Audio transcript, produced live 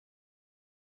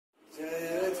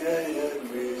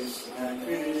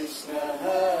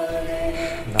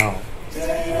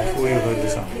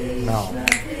now.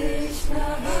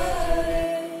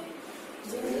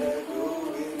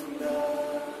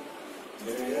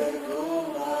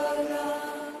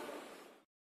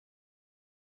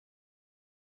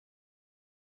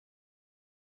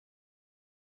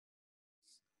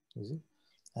 You see?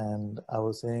 And I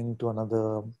was saying to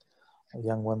another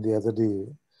young one the other day,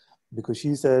 because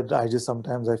she said,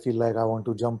 sometimes I feel like I want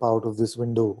to jump out of this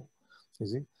window, you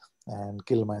see, and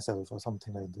kill myself or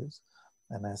something like this.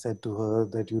 And I said to her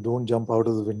that you don't jump out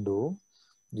of the window,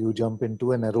 you jump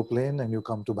into an aeroplane and you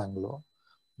come to Bangalore,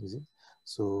 you see.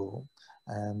 So,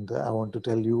 and I want to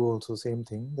tell you also same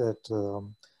thing, that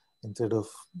instead of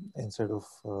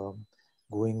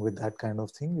going with that kind of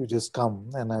thing, you just come,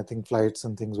 and I think flights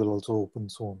and things will also open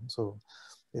soon. So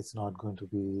it's not going to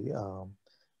be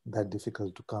that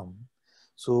difficult to come.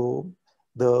 So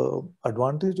the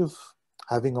advantage of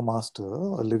having a master,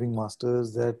 a living master,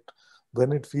 is that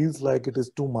when it feels like it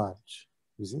is too much,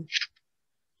 you see,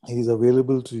 he is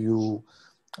available to you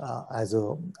as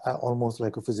almost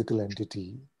like a physical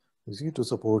entity, you see, to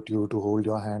support you, to hold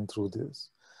your hand through this.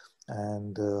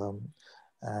 And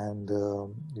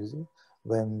you see,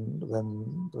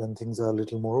 when things are a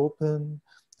little more open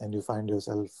and you find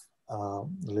yourself a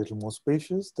little more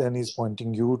spacious, then he's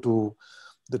pointing you to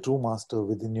the true master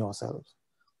within yourself.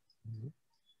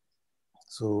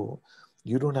 So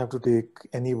you don't have to take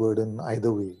any burden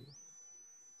either way.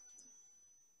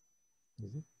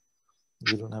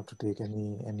 You don't have to take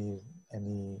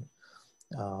any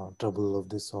trouble of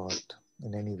this sort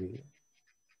in any way.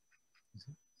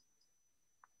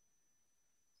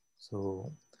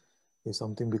 So if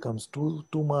something becomes too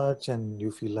much and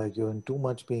you feel like you're in too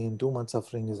much pain, too much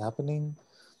suffering is happening,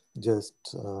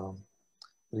 just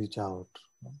reach out.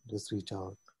 Just reach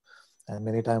out. And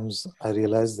many times I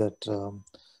realize that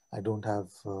I don't have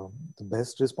the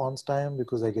best response time,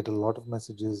 because I get a lot of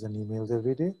messages and emails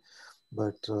every day.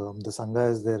 But the Sangha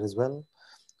is there as well.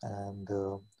 And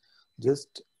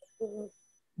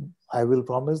I will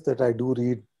promise that I do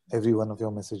read every one of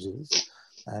your messages.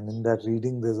 And in that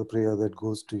reading, there's a prayer that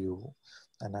goes to you.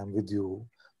 And I'm with you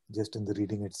just in the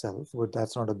reading itself. But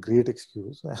that's not a great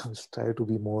excuse. I will try to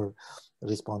be more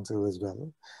responsive as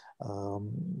well.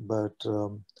 But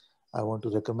I want to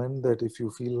recommend that if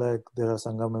you feel like there are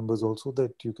Sangha members also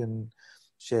that you can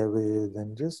share with,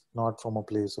 and just not from a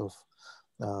place of,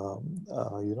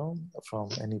 from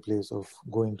any place of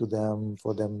going to them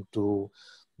for them to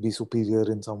be superior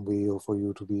in some way or for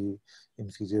you to be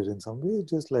inferior in some way,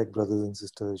 just like brothers and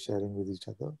sisters sharing with each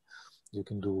other. You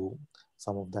can do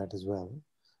some of that as well.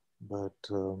 But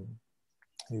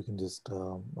you can just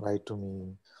write to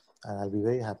me, and I'll be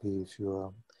very happy if you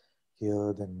are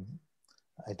here. Then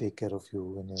I take care of you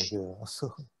when you're here.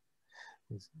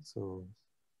 So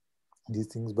these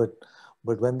things, but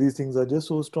when these things are just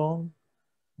so strong,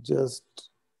 just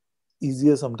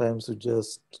easier sometimes to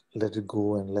just let it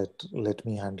go and let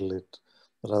me handle it,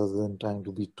 rather than trying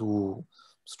to be too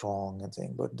strong and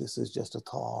saying, but this is just a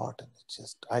thought and it's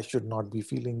just, I should not be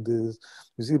feeling this,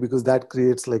 you see, because that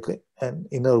creates like an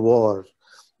inner war,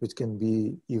 which can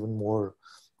be even more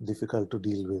difficult to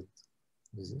deal with.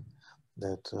 You see,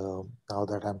 that now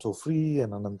that I'm so free,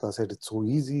 and Ananta said it's so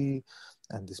easy,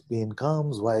 and this pain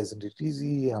comes, why isn't it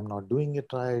easy? I'm not doing it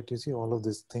right. You see, all of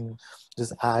this thing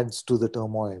just adds to the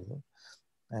turmoil,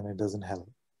 and it doesn't help.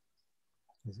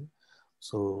 You see?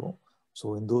 So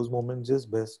in those moments,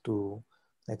 just best to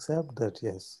accept that,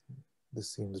 yes,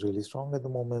 this seems really strong at the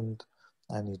moment.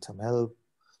 I need some help.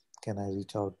 Can I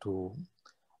reach out to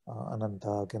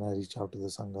Ananta? Can I reach out to the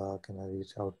Sangha? Can I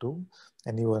reach out to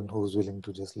anyone who's willing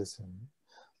to just listen?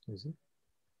 You see?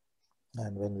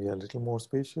 And when we are a little more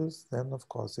spacious, then of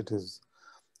course it is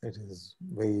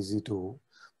very easy to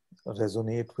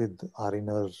resonate with our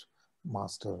inner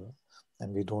master,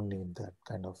 and we don't need that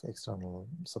kind of external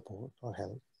support or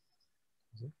help.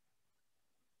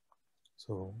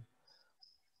 So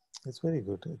it's very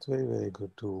good. It's very, very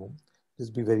good to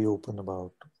just be very open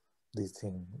about these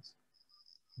things.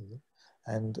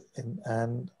 And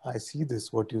I see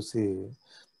this, what you say,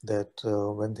 that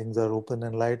when things are open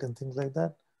and light and things like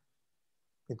that,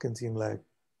 it can seem like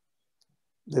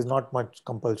there's not much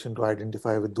compulsion to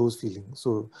identify with those feelings.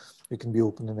 So you can be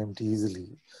open and empty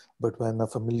easily. But when a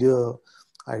familiar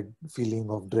feeling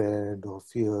of dread or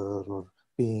fear or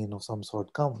pain of some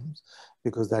sort comes,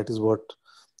 because that is what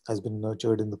has been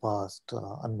nurtured in the past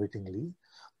unwittingly,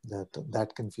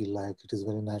 that can feel like it is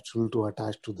very natural to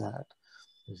attach to that.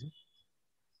 You see?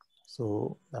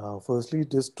 So firstly,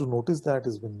 just to notice that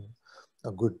has been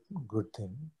a good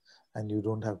thing, and you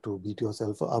don't have to beat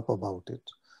yourself up about it.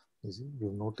 You see,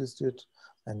 you've noticed it,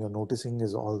 and your noticing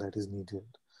is all that is needed.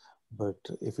 But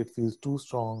if it feels too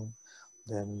strong,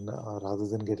 then rather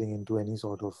than getting into any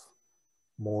sort of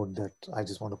mode that I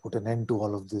just want to put an end to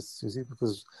all of this, you see,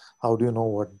 because how do you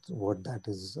know what that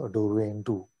is a doorway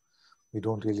into? We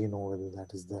don't really know whether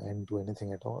that is the end to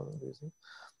anything at all, you see.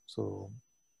 So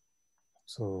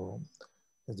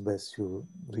it's best you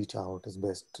reach out. It's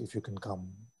best if you can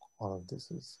come. All of this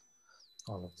is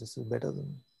better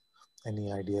than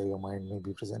any idea your mind may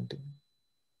be presenting.